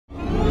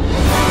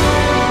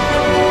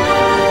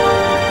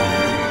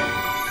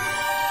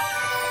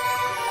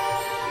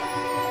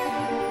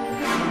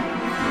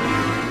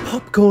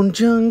Popcorn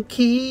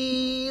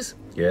junkies.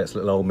 Yeah, it's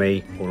little old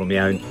me, all on my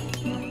own.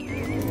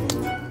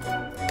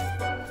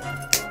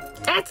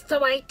 That's the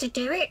way to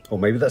do it. Or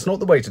maybe that's not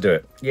the way to do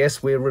it.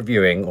 Yes, we're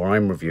reviewing, or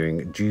I'm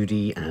reviewing,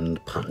 Judy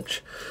and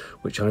Punch,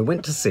 which I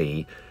went to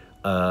see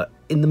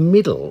in the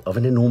middle of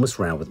an enormous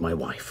row with my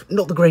wife.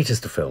 Not the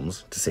greatest of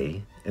films to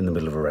see in the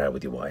middle of a row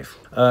with your wife.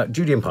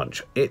 Judy and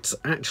Punch. It's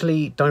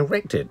actually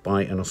directed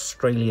by an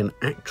Australian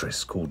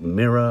actress called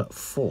Mirrah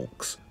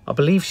Foulkes. I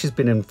believe she's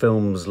been in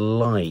films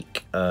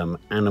like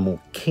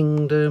Animal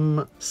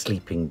Kingdom,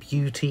 Sleeping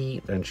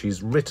Beauty, and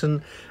she's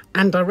written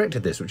and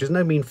directed this, which is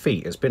no mean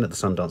feat. It's been at the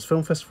Sundance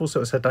Film Festival,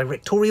 so it's her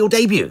directorial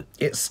debut.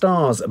 It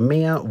stars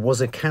Mirrah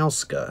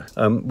Wasikowska.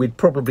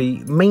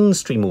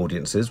 Mainstream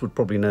audiences would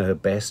probably know her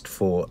best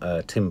for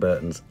Tim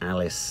Burton's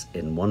Alice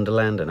in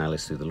Wonderland and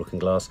Alice Through the Looking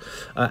Glass.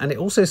 And it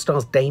also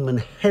stars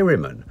Damon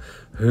Herriman,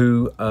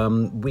 who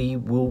we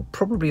will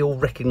probably all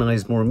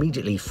recognise more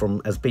immediately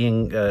from as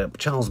being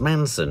Charles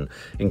Manson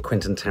in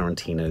Quentin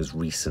Tarantino's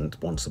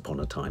recent Once Upon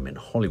a Time in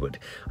Hollywood.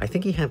 I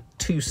think he had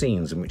 2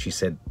 scenes in which he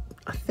said,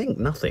 I think,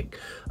 nothing.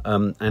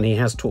 And he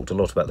has talked a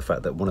lot about the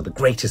fact that one of the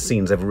greatest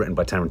scenes ever written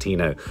by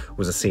Tarantino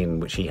was a scene in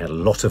which he had a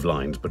lot of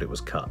lines, but it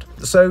was cut.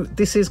 So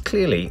this is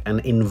clearly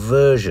an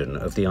inversion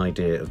of the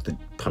idea of the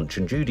Punch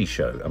and Judy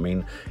show. I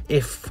mean,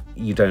 if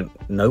you don't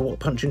know what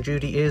Punch and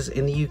Judy is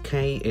in the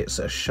UK, it's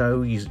a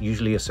show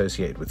usually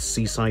associated with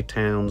seaside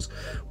towns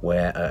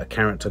where a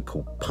character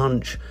called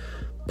Punch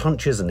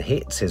punches and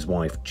hits his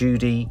wife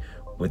Judy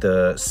with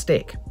a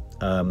stick.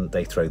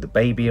 They throw the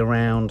baby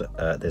around.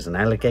 There's an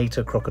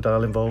alligator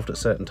crocodile involved at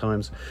certain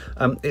times.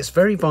 It's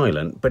very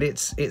violent, but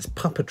it's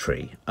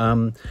puppetry.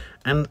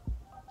 And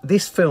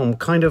this film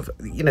kind of,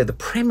 you know, the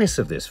premise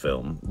of this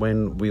film,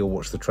 when we all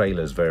watched the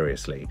trailers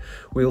variously,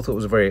 we all thought it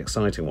was a very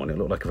exciting one. It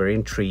looked like a very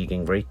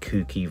intriguing, very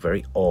kooky,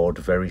 very odd,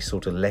 very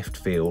sort of left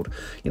field.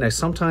 You know,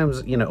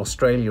 sometimes, you know,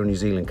 Australia and New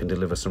Zealand can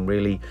deliver some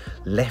really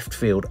left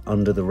field,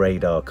 under the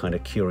radar kind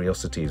of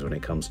curiosities when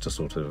it comes to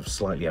sort of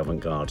slightly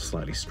avant-garde,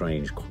 slightly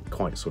strange,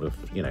 quite sort of,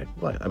 you know,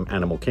 like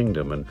Animal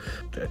Kingdom and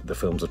the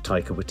films of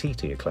Taika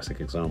Waititi, a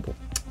classic example.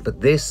 But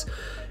this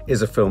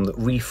is a film that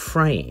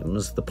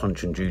reframes the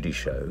Punch and Judy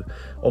show,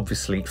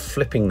 obviously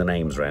flipping the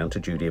names around to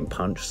Judy and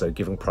Punch, so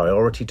giving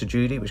priority to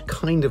Judy, which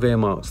kind of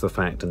earmarks the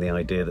fact and the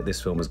idea that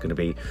this film is going to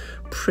be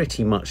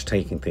pretty much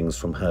taking things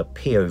from her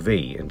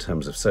POV in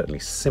terms of certainly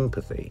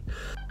sympathy.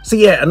 So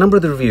yeah, a number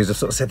of the reviews have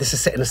sort of said this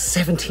is set in a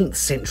 17th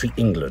century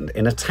England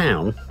in a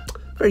town,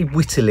 very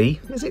wittily,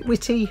 is it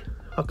witty?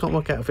 I can't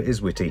work out if it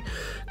is witty,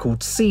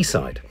 called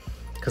Seaside.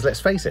 Because let's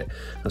face it,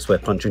 that's where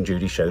Punch and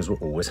Judy shows were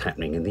always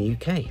happening in the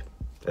UK,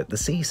 at the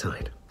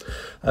seaside.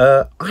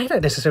 I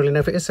don't necessarily know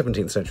if it is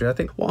 17th century. I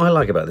think what I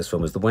like about this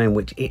film is the way in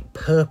which it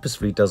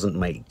purposefully doesn't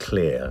make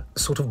clear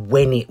sort of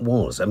when it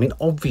was. I mean,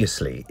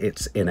 obviously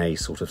it's in a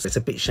sort of, it's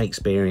a bit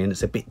Shakespearean,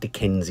 it's a bit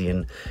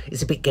Dickensian,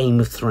 it's a bit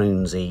Game of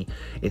Thronesy,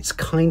 it's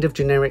kind of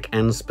generic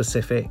and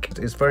specific.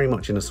 It's very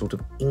much in a sort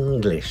of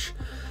English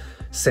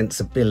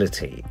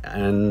sensibility,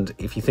 and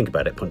if you think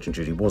about it, Punch and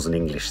Judy was an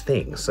English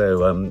thing,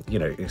 so you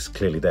know, it's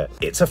clearly there.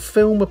 It's a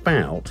film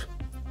about,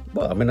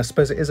 well, I mean, I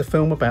suppose it is a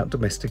film about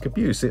domestic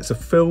abuse. It's a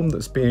film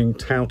that's being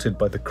touted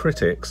by the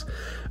critics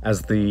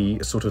as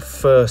the sort of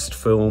first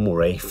film,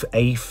 or a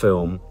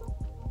film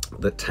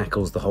that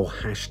tackles the whole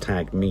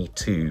hashtag Me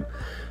Too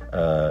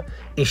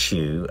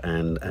issue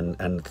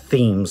and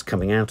themes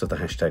coming out of the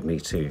hashtag Me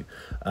Too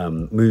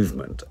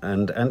movement,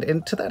 and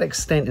to that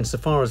extent,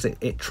 insofar as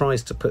it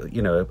tries to put,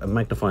 you know, a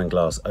magnifying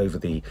glass over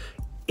the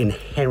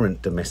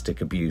inherent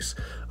domestic abuse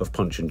of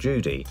Punch and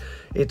Judy,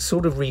 it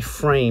sort of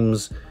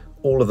reframes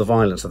all of the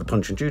violence of the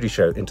Punch and Judy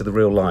show into the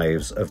real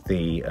lives of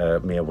the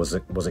Mirrah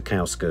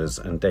Wasikowska's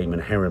and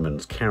Damon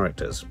Herriman's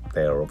characters.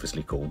 They are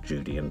obviously called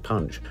Judy and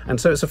Punch. And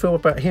so it's a film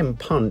about him.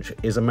 Punch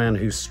is a man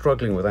who's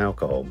struggling with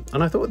alcohol.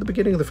 And I thought at the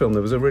beginning of the film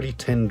there was a really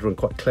tender and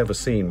quite clever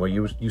scene where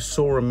you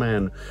saw a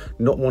man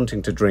not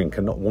wanting to drink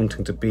and not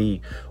wanting to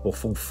be or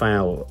fall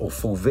foul or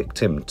fall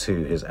victim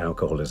to his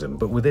alcoholism,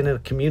 but within a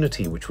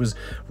community which was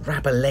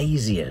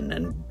Rabelaisian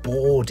and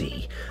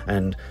bawdy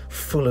and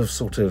full of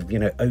sort of, you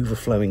know,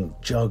 overflowing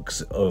jugs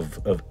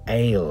of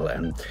ale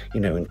and, you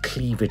know, and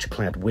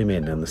cleavage-clad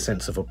women, and the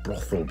sense of a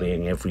brothel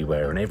being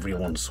everywhere, and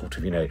everyone sort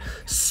of, you know,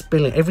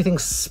 everything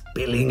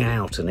spilling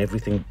out and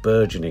everything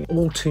burgeoning,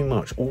 all too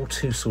much, all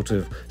too sort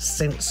of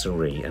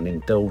sensory and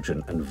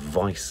indulgent and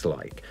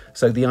vice-like.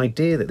 So the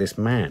idea that this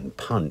man,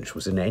 Punch,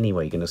 was in any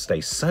way going to stay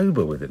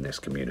sober within this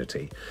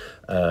community,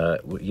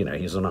 you know,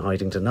 he's on a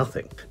hiding to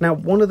nothing. Now,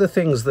 one of the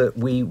things that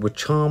we were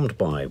charmed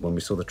by when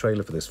we saw the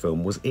trailer for this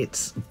film was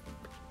its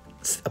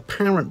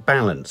apparent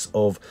balance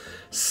of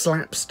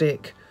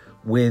slapstick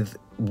with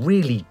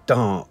really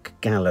dark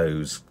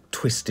gallows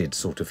twisted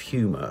sort of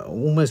humour,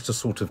 almost a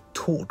sort of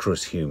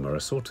torturous humour,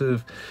 a sort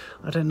of,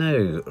 I don't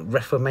know,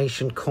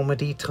 Reformation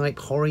comedy type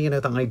horror, you know,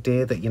 the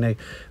idea that, you know,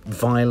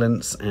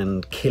 violence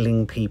and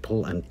killing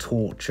people and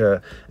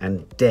torture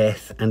and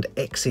death and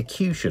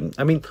execution.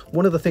 I mean,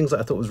 one of the things that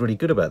I thought was really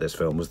good about this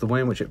film was the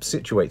way in which it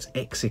situates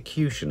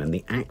execution and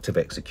the act of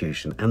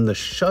execution and the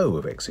show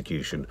of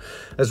execution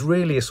as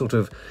really a sort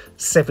of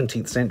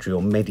 17th century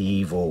or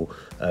medieval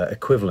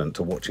equivalent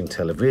to watching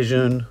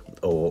television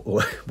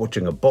or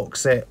watching a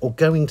box set or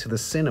going to the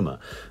cinema.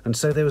 And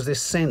so there was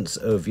this sense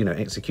of, you know,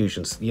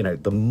 executions, you know,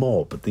 the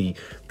mob, the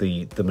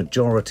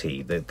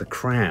majority, the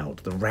crowd,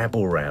 the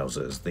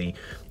rabble-rousers,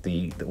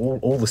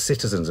 all the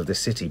citizens of this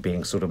city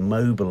being sort of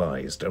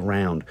mobilised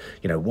around,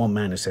 you know, one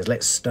man who says,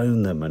 let's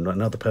stone them, and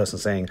another person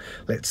saying,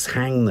 let's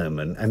hang them.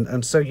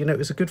 And so, you know,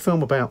 it's a good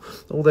film about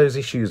all those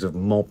issues of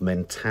mob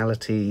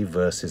mentality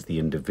versus the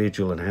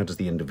individual, and how does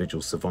the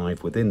individual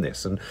survive within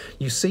this. And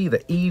you see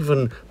that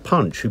even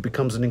Punch, who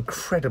becomes an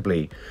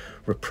incredibly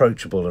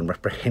reproachable and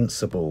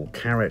reprehensible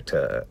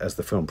character as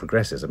the film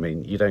progresses. I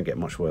mean, you don't get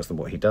much worse than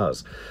what he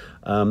does.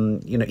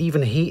 You know,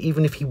 even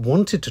if he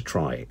wanted to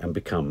try and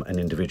become an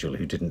individual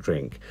who didn't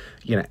drink,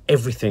 you know,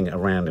 everything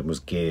around him was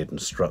geared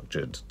and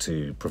structured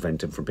to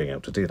prevent him from being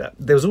able to do that.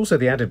 There was also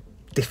the added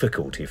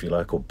difficulty, if you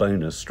like, or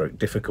bonus stroke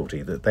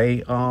difficulty, that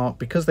they are,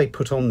 because they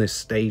put on this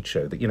stage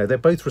show, that, you know, they're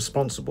both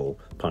responsible,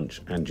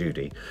 Punch and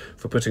Judy,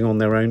 for putting on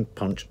their own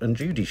Punch and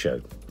Judy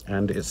show.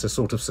 And it's a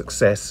sort of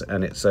success,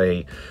 and it's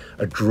a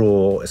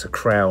draw, it's a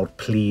crowd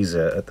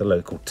pleaser at the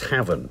local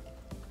tavern.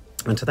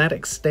 And to that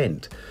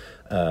extent,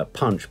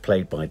 Punch,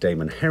 played by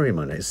Damon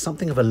Herriman, is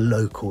something of a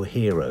local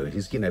hero.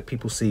 He's, you know,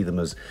 people see them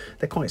as,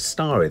 they're quite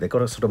starry, they've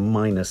got a sort of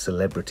minor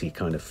celebrity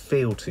kind of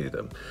feel to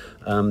them.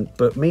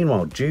 But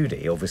meanwhile,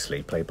 Judy,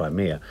 obviously played by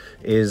Mirrah,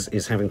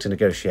 is having to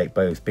negotiate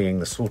both being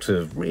the sort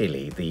of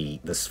really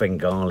the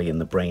Svengali in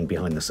the brain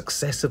behind the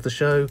success of the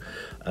show.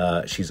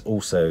 She's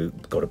also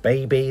got a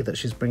baby that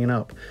she's bringing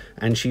up,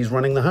 and she's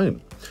running the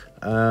home.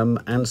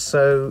 And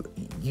so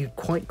you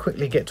quite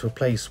quickly get to a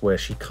place where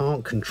she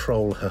can't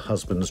control her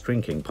husband's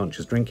drinking,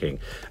 Punch's drinking.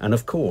 And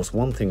of course,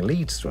 one thing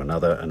leads to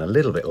another, and a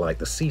little bit like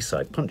the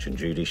Seaside Punch and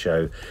Judy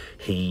show,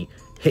 he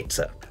hits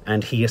her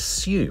and he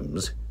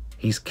assumes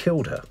he's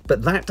killed her.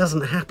 But that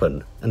doesn't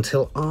happen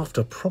until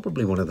after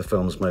probably one of the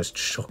film's most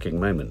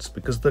shocking moments,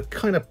 because the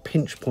kind of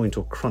pinch point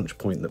or crunch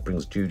point that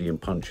brings Judy and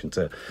Punch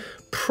into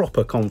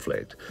proper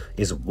conflict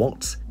is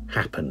what's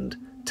happened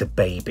to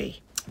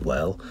Baby.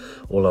 Well,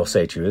 all I'll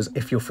say to you is,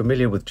 if you're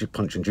familiar with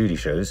Punch and Judy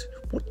shows,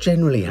 what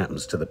generally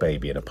happens to the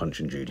baby in a Punch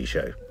and Judy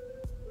show?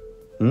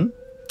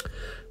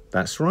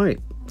 That's right.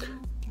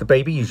 The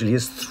baby usually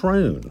is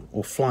thrown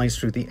or flies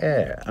through the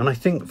air. And I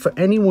think for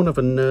anyone of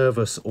a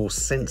nervous or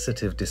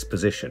sensitive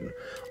disposition,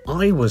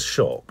 I was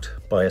shocked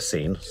by a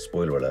scene,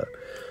 spoiler alert,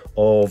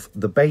 of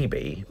the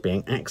baby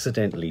being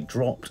accidentally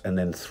dropped and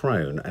then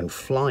thrown and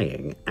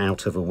flying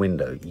out of a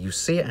window. You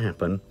see it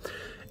happen.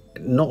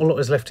 Not a lot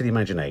is left to the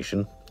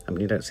imagination. I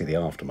mean, you don't see the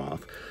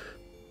aftermath,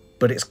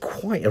 but it's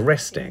quite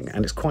arresting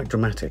and it's quite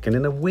dramatic. And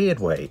in a weird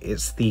way,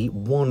 it's the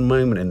one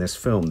moment in this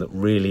film that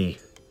really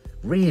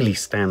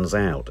stands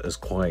out as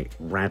quite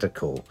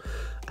radical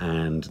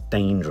and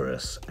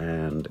dangerous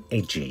and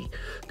edgy,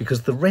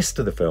 because the rest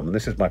of the film, and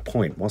this is my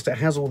point, whilst it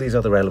has all these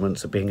other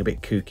elements of being a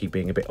bit kooky,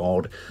 being a bit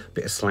odd, a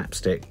bit of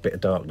slapstick, a bit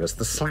of darkness,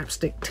 the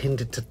slapstick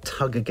tended to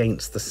tug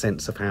against the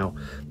sense of how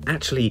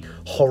actually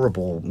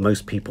horrible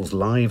most people's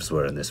lives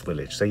were in this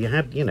village. So you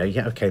had, you know,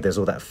 yeah, okay, there's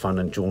all that fun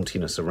and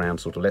jauntiness around,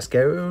 sort of, let's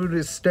go, oh,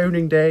 it's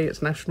stoning day,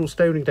 it's National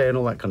Stoning Day and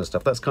all that kind of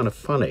stuff. That's kind of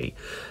funny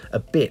a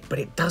bit, but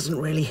it doesn't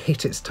really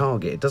hit its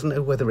target. It doesn't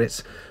know whether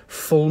it's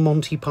full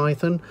Monty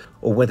Python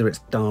or whether it's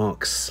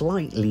dark,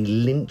 slightly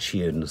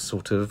Lynchian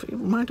sort of. It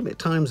reminded me at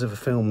times of a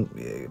film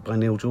by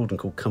Neil Jordan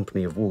called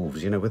Company of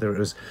Wolves, you know, whether it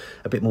was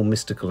a bit more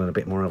mystical and a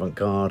bit more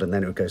avant-garde, and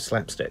then it would go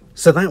slapstick.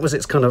 So that was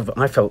its kind of,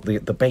 I felt the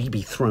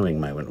baby throwing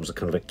moment was a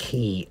kind of a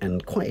key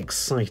and quite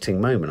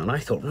exciting moment, and I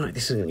thought, right,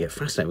 this is going to get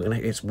fascinating.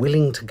 It's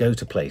willing to go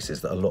to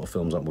places that a lot of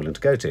films aren't willing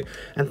to go to.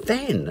 And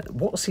then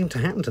what seemed to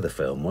happen to the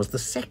film was the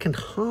second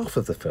half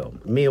of the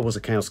film. Mirrah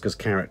Wasikowska's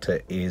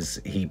character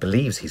he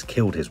believes he's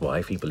killed his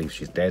wife, he believes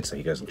she's dead, so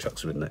he goes and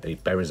chucks her he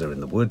buries her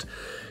in the wood.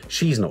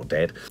 She's not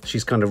dead.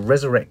 She's kind of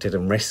resurrected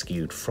and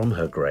rescued from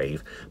her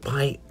grave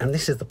by, and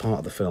this is the part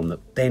of the film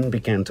that then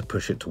began to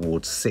push it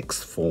towards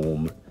sixth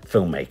form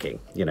filmmaking.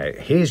 You know,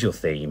 here's your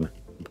theme,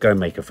 go and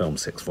make a film,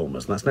 sixth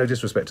formers. And that's no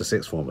disrespect to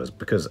sixth formers,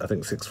 because I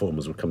think sixth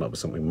formers would come up with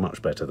something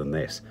much better than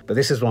this. But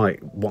this is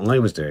like what I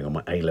was doing on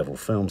my A-level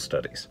film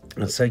studies.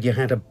 And so you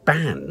had a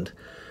band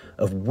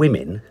of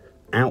women,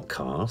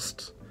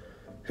 outcasts,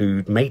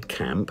 who'd made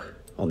camp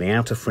on the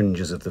outer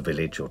fringes of the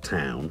village or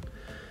town,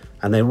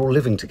 and they were all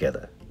living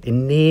together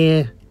in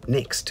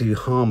next to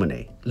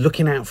harmony,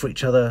 looking out for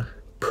each other,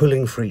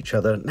 pulling for each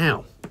other.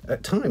 Now,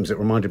 at times it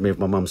reminded me of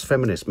my mum's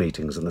feminist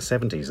meetings in the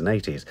 70s and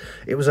 80s.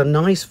 It was a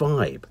nice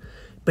vibe,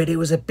 but it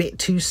was a bit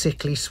too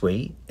sickly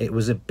sweet. It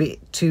was a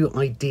bit too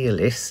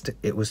idealist.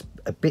 It was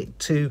a bit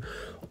too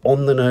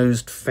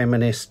on-the-nosed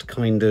feminist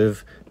kind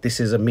of This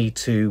is a Me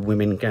Too,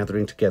 women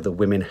gathering together,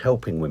 women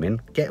helping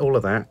women. Get all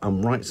of that.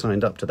 I'm right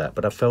signed up to that.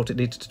 But I felt it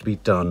needed to be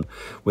done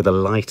with a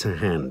lighter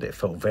hand. It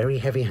felt very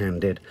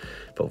heavy-handed,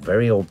 felt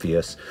very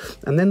obvious.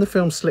 And then the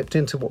film slipped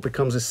into what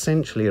becomes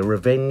essentially a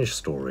revenge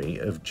story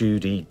of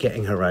Judy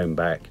getting her own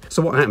back.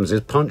 So what happens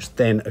is Punch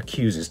then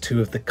accuses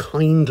two of the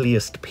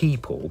kindliest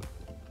people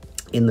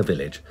in the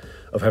village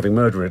of having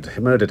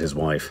murdered his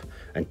wife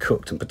and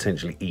cooked and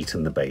potentially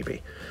eaten the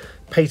baby.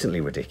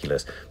 Patently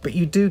ridiculous, but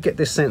you do get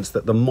this sense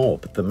that the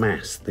mob, the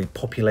mass, the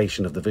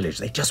population of the village,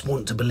 they just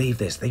want to believe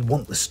this. They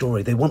want the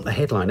story, they want the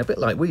headline, a bit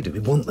like we do. We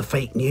want the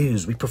fake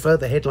news. We prefer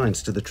the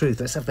headlines to the truth.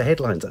 Let's have the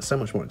headlines, that's so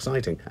much more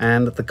exciting.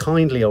 And the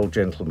kindly old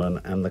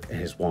gentleman and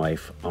his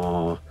wife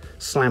are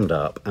slammed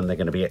up and they're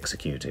going to be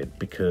executed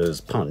because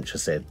Punch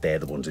has said they're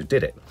the ones who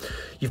did it.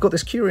 You've got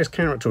this curious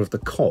character of the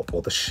cop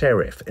or the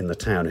sheriff in the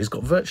town who's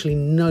got virtually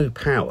no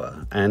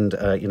power, and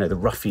you know, the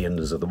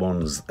ruffians are the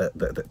ones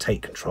that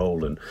take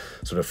control and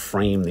sort of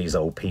frame these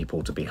old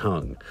people to be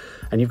hung.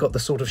 And you've got the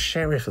sort of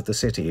sheriff of the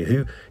city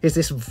who is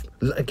this,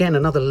 again,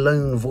 another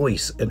lone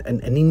voice,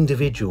 an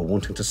individual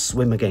wanting to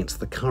swim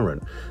against the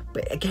current.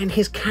 But again,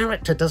 his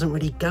character doesn't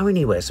really go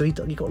anywhere. So you've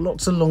got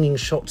lots of longing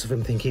shots of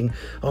him thinking,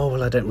 oh,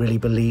 well, I don't really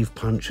believe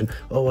Punch, and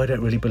oh, I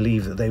don't really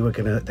believe that they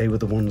were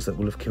the ones that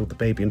will have killed the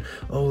baby, and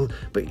oh,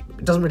 but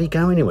it doesn't really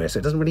go anywhere. So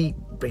it doesn't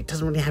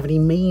really have any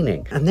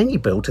meaning. And then you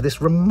build to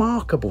this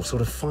remarkable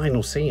sort of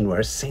final scene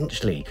where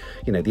essentially,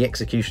 you know, the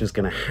execution is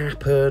going to happen,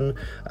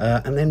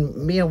 and then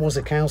Mirrah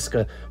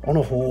Wasikowska on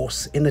a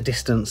horse in the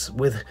distance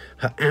with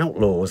her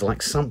outlaws,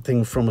 like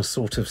something from a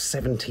sort of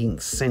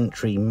 17th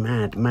century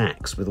Mad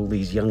Max, with all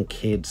these young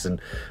kids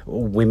and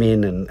all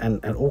women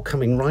and all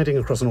coming riding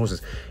across on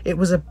horses. It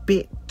was a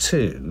bit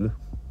too,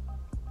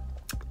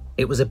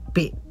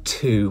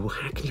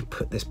 how can you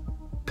put this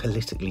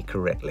politically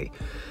correctly?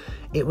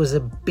 It was a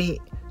bit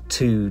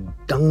too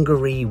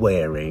dungaree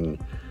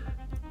wearing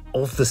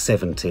of the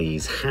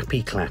 70s,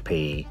 happy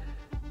clappy.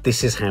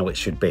 This is how it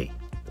should be.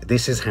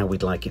 This is how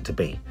we'd like it to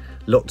be.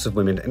 Lots of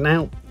women.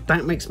 Now,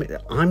 that makes me...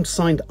 I'm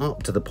signed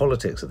up to the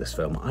politics of this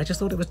film. I just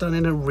thought it was done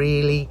in a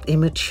really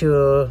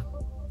immature,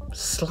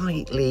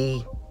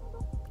 slightly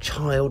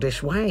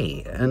childish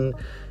way. And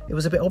it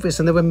was a bit obvious.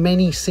 And there were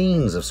many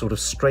scenes of sort of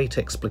straight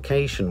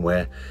explication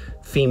where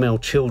female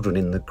children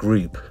in the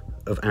group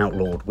of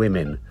outlawed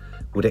women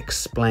would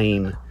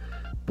explain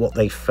what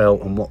they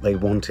felt and what they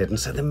wanted, and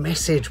so the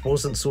message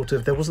wasn't sort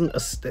of,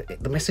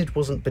 the message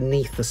wasn't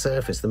beneath the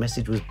surface. The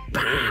message was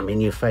bam in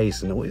your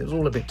face, and it was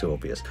all a bit too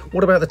obvious.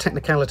 What about the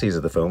technicalities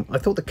of the film? I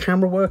thought the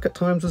camera work at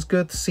times was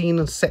good, the scene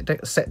and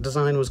set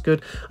design was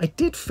good. I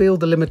did feel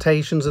the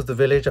limitations of the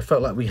village. I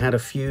felt like we had a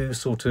few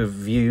sort of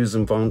views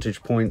and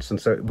vantage points, and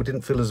so it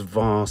didn't feel as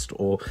vast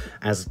or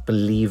as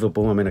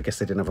believable. I mean, I guess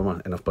they didn't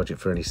have enough budget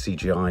for any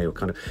CGI or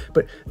kind of,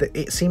 but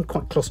it seemed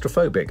quite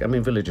claustrophobic. I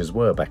mean, villages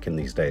were back in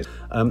these days.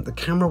 The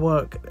camera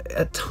work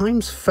at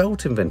times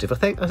felt inventive. I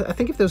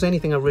think if there was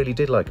anything I really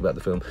did like about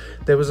the film,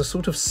 there was a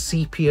sort of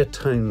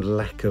sepia-toned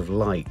lack of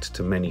light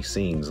to many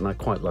scenes, and I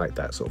quite liked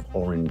that, sort of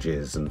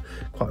oranges and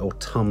quite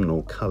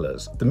autumnal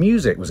colours. The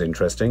music was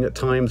interesting. At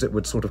times it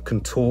would sort of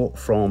contort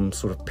from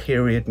sort of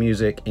period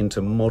music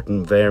into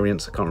modern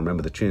variants. I can't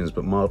remember the tunes,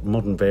 but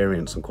modern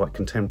variants and quite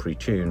contemporary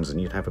tunes, and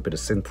you'd have a bit of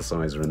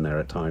synthesizer in there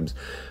at times.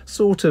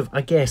 Sort of,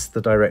 I guess,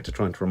 the director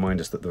trying to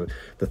remind us that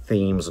the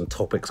themes and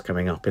topics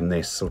coming up in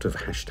this sort of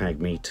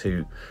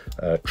 #MeToo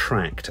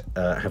tract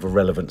have a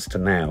relevance to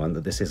now, and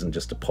that this isn't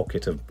just a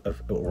pocket of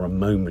or a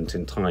moment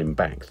in time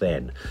back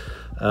then.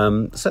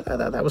 So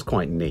that was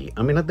quite neat.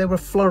 I mean, there were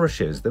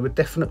flourishes. There were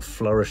definite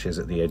flourishes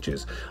at the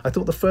edges. I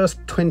thought the first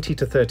 20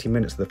 to 30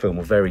 minutes of the film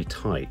were very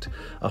tight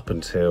up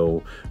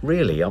until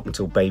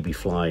Baby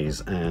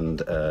flies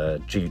and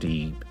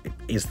Judy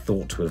is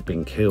thought to have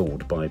been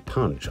killed by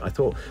Punch. I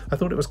thought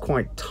it was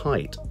quite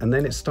tight, and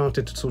then it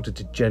started to sort of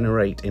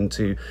degenerate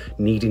into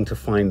needing to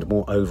find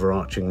more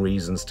overarching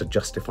reasons to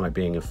justify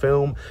being a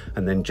film,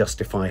 and then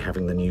justify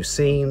having the new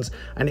scenes,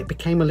 and it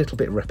became a little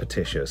bit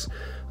repetitious.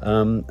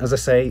 As I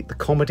say, the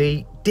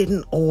comedy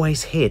didn't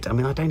always hit. I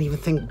mean, I don't even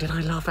think, did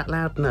I laugh out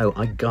loud? No,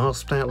 I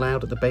gasped out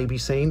loud at the baby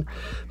scene,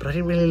 but I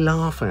didn't really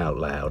laugh out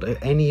loud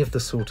at any of the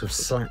sort of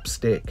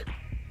slapstick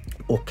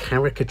or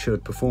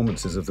caricatured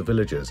performances of the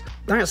villagers.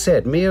 That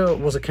said, Mirrah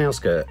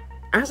Wasikowska,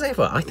 as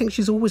ever, I think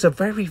she's always a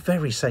very,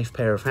 very safe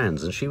pair of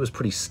hands, and she was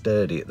pretty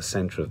sturdy at the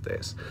centre of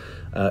this.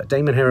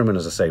 Damon Herriman,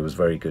 as I say, was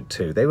very good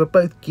too. They were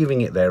both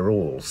giving it their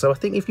all. So I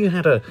think if you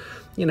had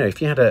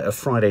a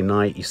Friday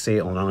night, you see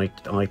it on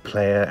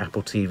iPlayer,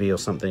 Apple TV or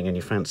something, and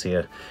you fancy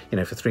for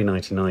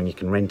 $3.99 you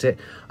can rent it,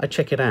 I'd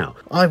check it out.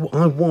 I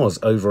was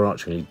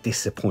overarchingly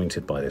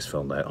disappointed by this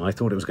film though. I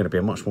thought it was going to be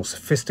a much more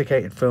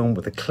sophisticated film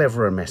with a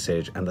cleverer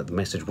message, and that the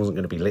message wasn't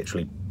going to be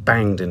literally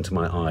banged into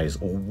my eyes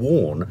or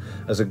worn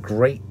as a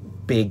great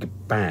big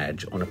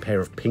badge on a pair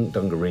of pink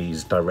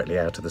dungarees directly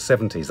out of the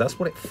 70s. That's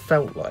what it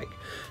felt like.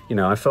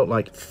 I felt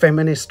like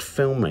feminist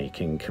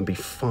filmmaking can be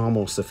far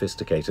more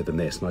sophisticated than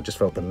this, and I just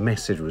felt the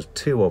message was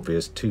too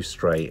obvious, too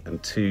straight,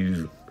 and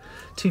too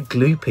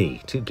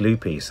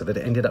gloopy, so that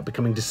it ended up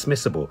becoming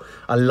dismissible.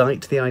 I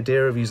liked the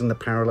idea of using the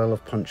parallel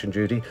of Punch and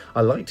Judy.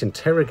 I liked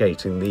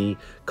interrogating the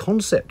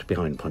concept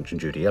behind Punch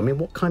and Judy. I mean,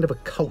 what kind of a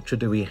culture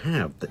do we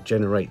have that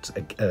generates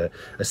a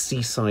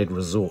seaside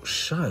resort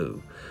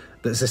show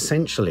that's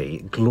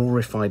essentially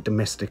glorified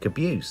domestic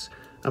abuse?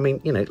 I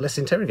mean, you know, let's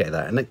interrogate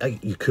that. And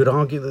you could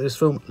argue that this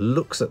film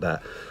looks at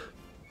that,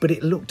 but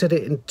it looked at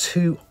it in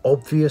too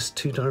obvious,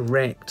 too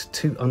direct,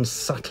 too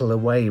unsubtle a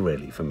way,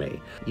 really, for me.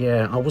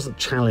 Yeah, I wasn't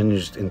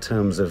challenged in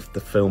terms of the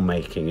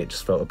filmmaking. It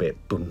just felt a bit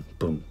boom,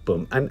 boom,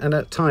 boom. And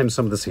at times,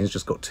 some of the scenes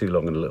just got too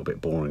long and a little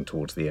bit boring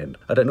towards the end.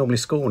 I don't normally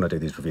score when I do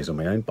these reviews on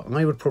my own, but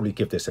I would probably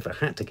give this, if I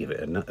had to give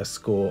it a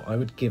score, I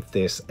would give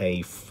this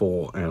a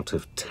 4 out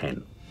of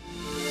 10.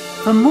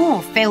 For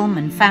more film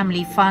and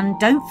family fun,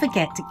 don't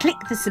forget to click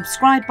the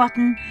subscribe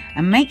button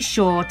and make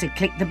sure to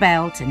click the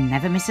bell to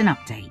never miss an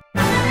update.